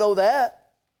walls. I know that.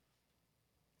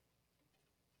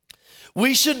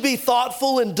 We should be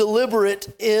thoughtful and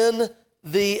deliberate in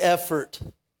the effort.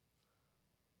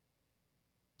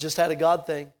 Just had a God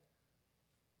thing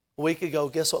a week ago.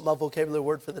 Guess what my vocabulary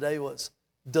word for the day was?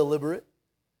 Deliberate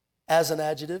as an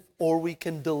adjective, or we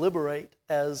can deliberate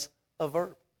as a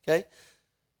verb, okay?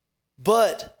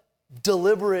 But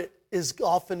deliberate is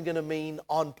often going to mean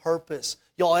on purpose.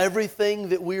 Y'all, everything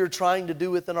that we are trying to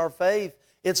do within our faith,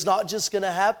 it's not just going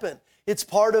to happen. It's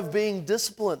part of being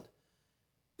disciplined.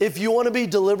 If you want to be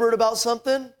deliberate about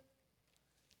something,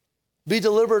 be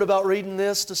deliberate about reading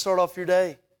this to start off your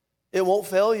day. It won't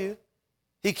fail you.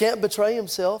 He can't betray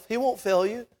himself. He won't fail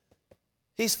you.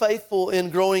 He's faithful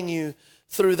in growing you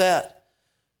through that.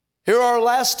 Here are our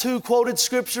last two quoted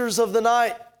scriptures of the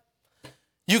night.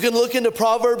 You can look into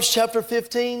Proverbs chapter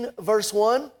 15, verse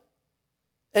 1,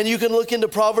 and you can look into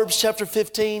Proverbs chapter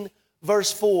 15,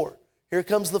 verse 4. Here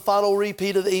comes the final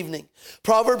repeat of the evening.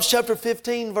 Proverbs chapter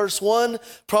 15, verse 1,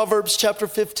 Proverbs chapter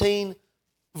 15,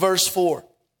 verse 4.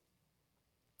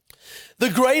 The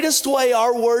greatest way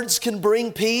our words can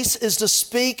bring peace is to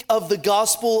speak of the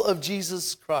gospel of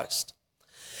Jesus Christ.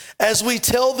 As we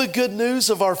tell the good news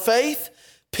of our faith,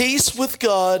 peace with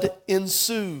God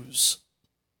ensues.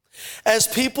 As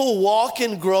people walk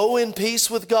and grow in peace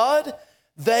with God,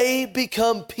 they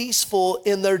become peaceful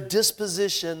in their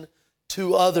disposition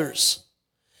to others.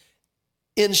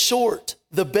 In short,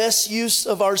 the best use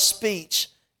of our speech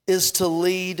is to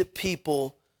lead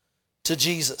people to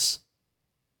Jesus.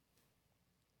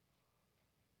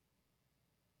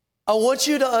 I want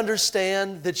you to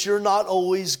understand that you're not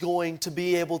always going to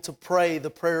be able to pray the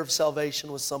prayer of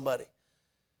salvation with somebody.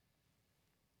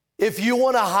 If you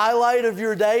want a highlight of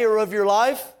your day or of your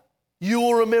life, you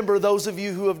will remember those of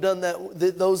you who have done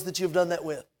that, those that you've done that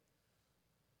with.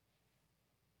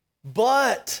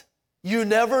 But you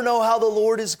never know how the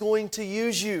Lord is going to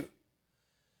use you.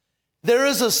 There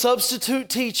is a substitute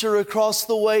teacher across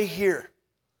the way here.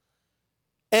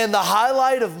 And the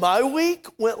highlight of my week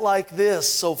went like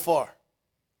this so far.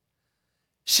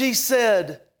 She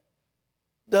said,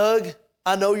 Doug,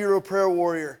 I know you're a prayer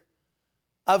warrior.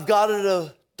 I've got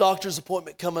a doctor's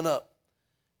appointment coming up,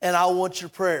 and I want your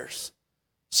prayers.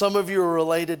 Some of you are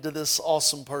related to this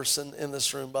awesome person in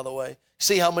this room, by the way.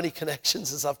 See how many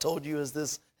connections, as I've told you, as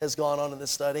this has gone on in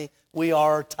this study? We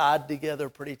are tied together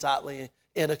pretty tightly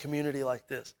in a community like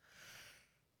this.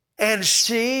 And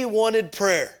she wanted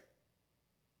prayer.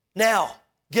 Now,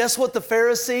 guess what the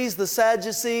Pharisees, the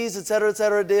Sadducees, et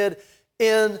cetera, did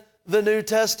in the New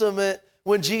Testament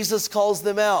when Jesus calls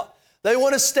them out? They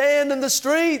want to stand in the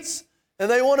streets and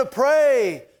they want to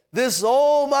pray this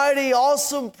almighty,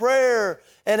 awesome prayer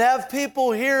and have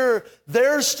people hear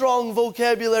their strong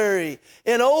vocabulary.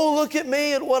 And oh, look at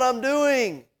me and what I'm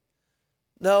doing.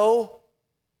 No,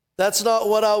 that's not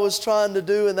what I was trying to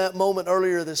do in that moment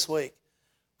earlier this week.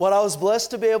 What I was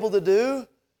blessed to be able to do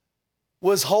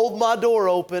was hold my door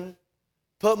open,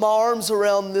 put my arms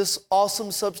around this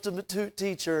awesome substitute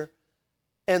teacher,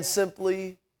 and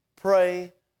simply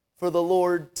pray for the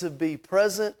Lord to be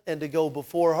present and to go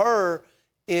before her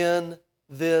in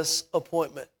this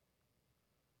appointment.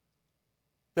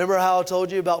 Remember how I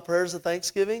told you about prayers of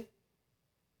thanksgiving?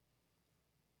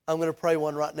 I'm going to pray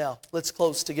one right now. Let's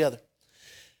close together.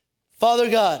 Father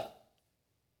God,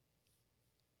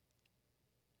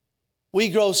 we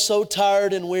grow so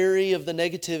tired and weary of the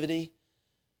negativity.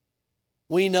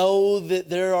 We know that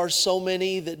there are so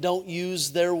many that don't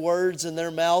use their words and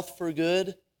their mouth for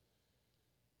good.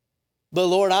 But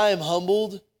Lord, I am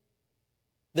humbled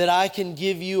that I can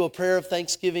give you a prayer of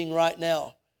thanksgiving right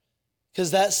now.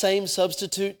 Because that same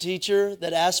substitute teacher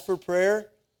that asked for prayer,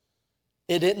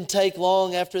 it didn't take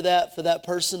long after that for that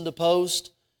person to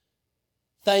post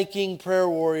thanking prayer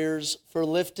warriors for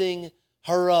lifting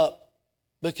her up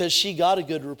because she got a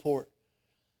good report.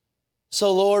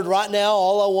 So Lord, right now,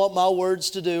 all I want my words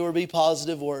to do are be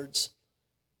positive words.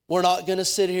 We're not going to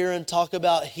sit here and talk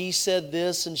about he said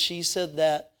this and she said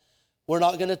that. We're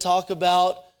not going to talk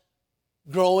about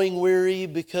growing weary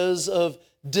because of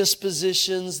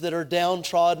dispositions that are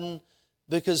downtrodden,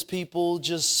 because people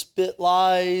just spit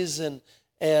lies and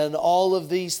all of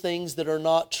these things that are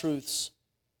not truths.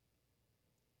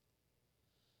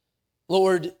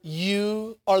 Lord,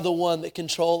 you are the one that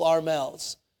control our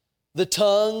mouths. The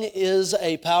tongue is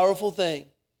a powerful thing,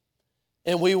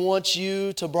 and we want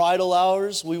you to bridle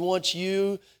ours. We want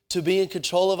you to be in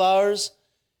control of ours.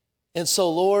 And so,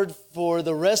 Lord, for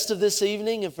the rest of this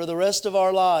evening and for the rest of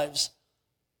our lives,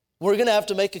 we're going to have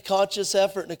to make a conscious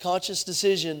effort and a conscious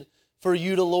decision for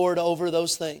you to lord over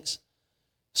those things.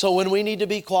 So when we need to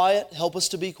be quiet, help us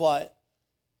to be quiet.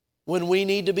 When we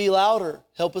need to be louder,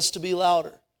 help us to be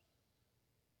louder.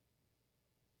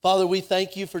 Father, we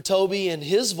thank you for Toby and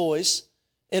his voice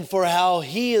and for how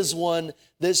he is one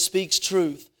that speaks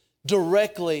truth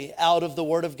directly out of the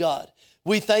Word of God.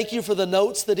 We thank you for the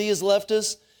notes that he has left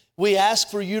us. We ask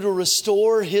for you to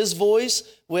restore his voice.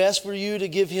 We ask for you to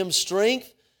give him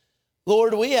strength.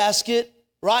 Lord, we ask it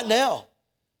right now.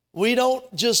 We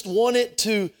don't just want it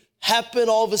to happen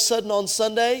all of a sudden on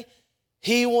Sunday.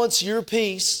 He wants your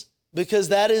peace because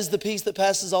that is the peace that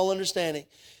passes all understanding.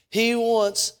 He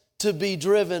wants to be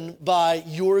driven by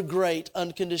your great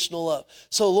unconditional love.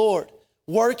 So Lord,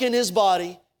 work in his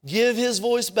body, give his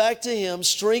voice back to him,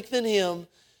 strengthen him.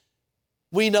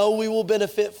 We know we will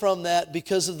benefit from that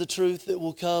because of the truth that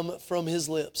will come from his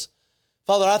lips.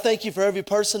 Father, I thank you for every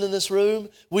person in this room.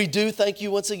 We do thank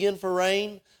you once again for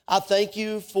rain. I thank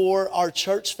you for our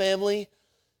church family.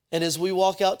 And as we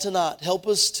walk out tonight, help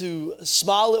us to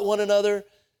smile at one another,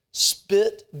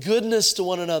 spit goodness to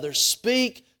one another,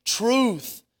 speak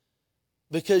truth,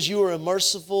 because you are a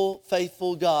merciful,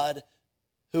 faithful God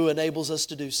who enables us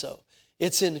to do so.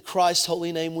 It's in Christ's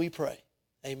holy name we pray.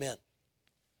 Amen.